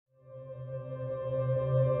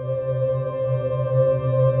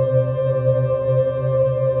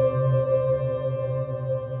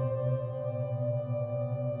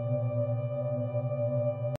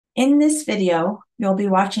In this video, you'll be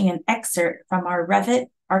watching an excerpt from our Revit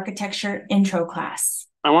architecture intro class.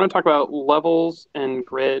 I want to talk about levels and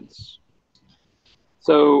grids.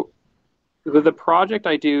 So with the project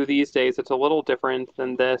I do these days, it's a little different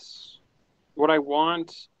than this. What I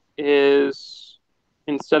want is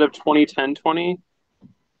instead of 20-10-20,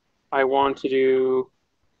 I want to do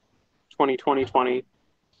 20-20-20.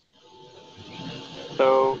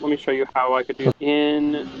 So let me show you how I could do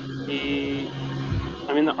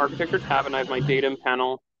I'm in the architecture tab and I have my datum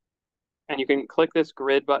panel, and you can click this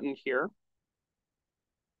grid button here.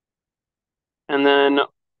 And then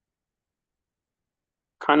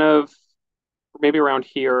kind of maybe around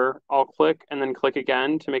here, I'll click and then click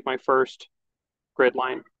again to make my first grid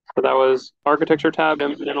line. So that was architecture tab,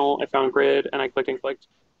 and panel, I found grid, and I clicked and clicked.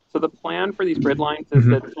 So the plan for these grid lines is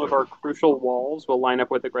that some of our crucial walls will line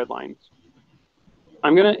up with the grid lines.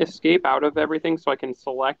 I'm going to escape out of everything so I can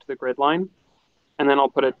select the grid line, and then I'll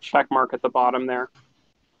put a check mark at the bottom there.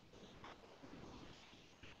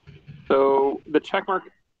 So the check mark,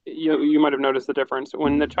 you might have noticed the difference.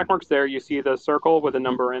 When the check mark's there, you see the circle with a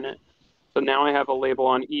number in it. So now I have a label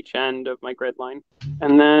on each end of my grid line.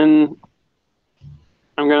 And then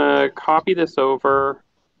I'm going to copy this over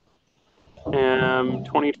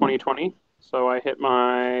 20-20-20. So I hit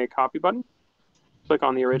my copy button, click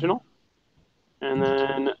on the original, and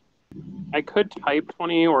then I could type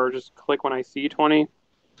 20 or just click when I see 20.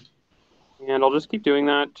 And I'll just keep doing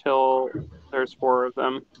that till there's 4 of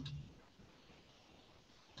them.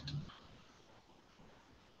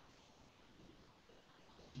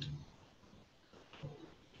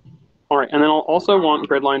 All right, and then I'll also want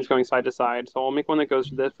grid lines going side to side. So I'll make one that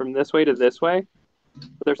goes from this way to this way.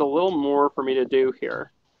 But there's a little more for me to do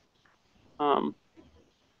here. The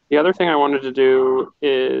other thing I wanted to do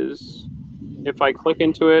is if I click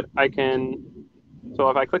into it, so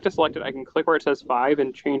if I click to select it, I can click where it says 5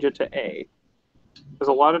 and change it to A. Because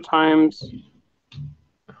a lot of times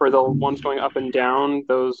for the ones going up and down,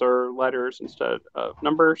 those are letters instead of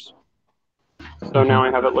numbers. So now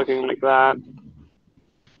I have it looking like that.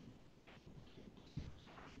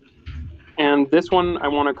 And this one, I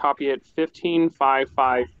want to copy it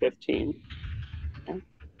 15-5-5-15. Okay.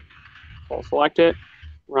 So I'll select it,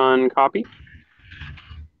 run copy,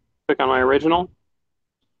 click on my original,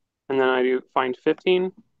 and then I do find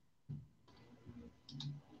 15.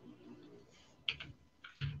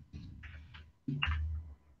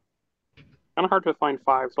 Kind of hard to find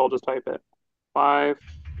 5, so I'll just type it. 5,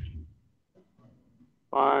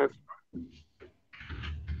 5,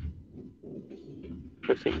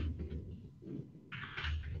 15.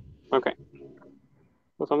 Okay,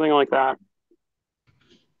 so something like that.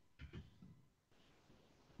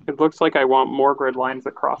 It looks like I want more grid lines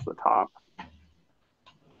across the top. I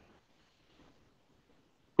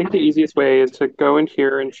think the easiest way is to go in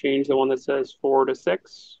here and change the one that says 4 to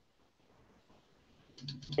 6.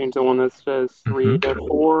 Change the one that says 3 to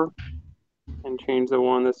 4. And change the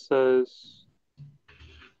one that says...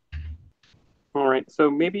 All right, so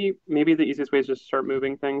maybe the easiest way is just start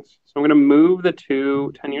moving things. So I'm going to move the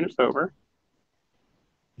 10 units over.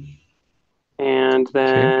 And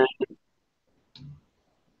then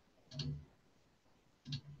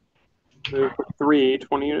move the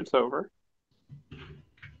 20 units over.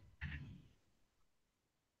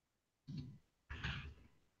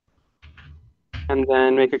 And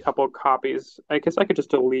then make a couple of copies. I guess I could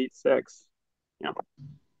just delete 6.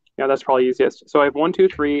 Yeah, that's probably easiest. So I have 1, 2,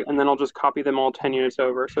 3, and then I'll just copy them all 10 units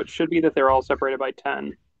over. So it should be that they're all separated by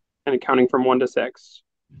 10 and counting from 1 to 6.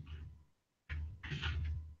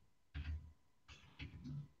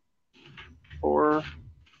 4,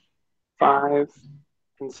 5,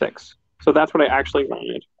 and 6. So that's what I actually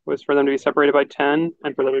wanted, was for them to be separated by 10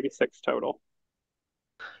 and for there to be 6 total.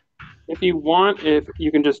 If you want, if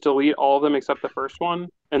you can just delete all of them except the first one,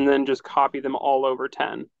 and then just copy them all over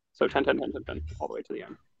 10. So 10, 10, 10, 10, 10, all the way to the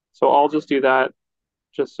end. So I'll just do that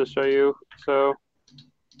just to show you. So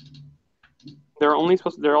they're all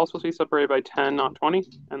supposed to be separated by 10, not 20,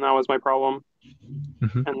 and that was my problem.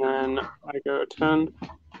 And then I go 10.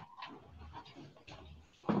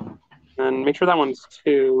 And make sure that one's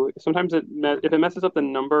 2. Sometimes if it messes up the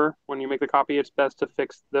number when you make the copy, it's best to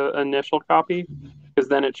fix the initial copy, because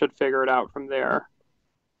then it should figure it out from there.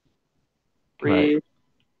 3,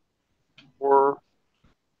 4,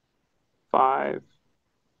 5,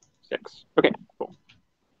 6. Okay, cool.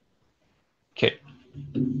 Okay.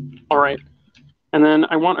 All right. And then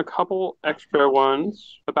I want a couple extra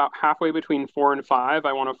ones about halfway between 4 and 5.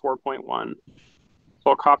 I want a 4.1. So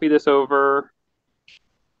I'll copy this over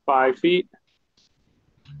 5 feet.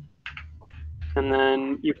 And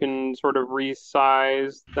then you can sort of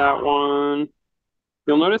resize that one.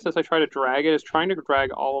 You'll notice as I try to drag it, it's trying to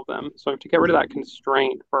drag all of them. So I have to get rid of that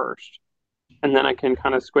constraint first. And then I can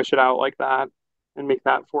kind of squish it out like that and make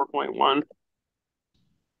that 4.1.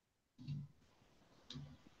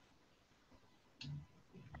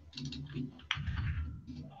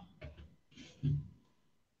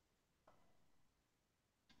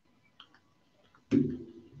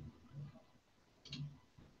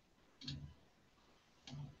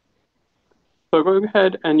 So go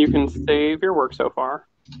ahead and you can save your work so far.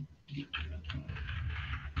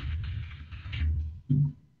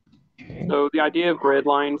 Okay. So the idea of grid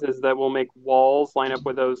lines is that we'll make walls line up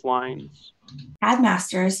with those lines. CAD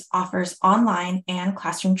Masters offers online and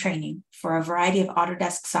classroom training for a variety of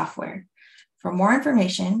Autodesk software. For more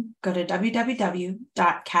information, go to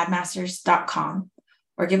www.cadmasters.com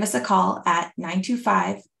or give us a call at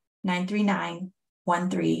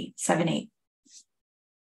 925-939-1378.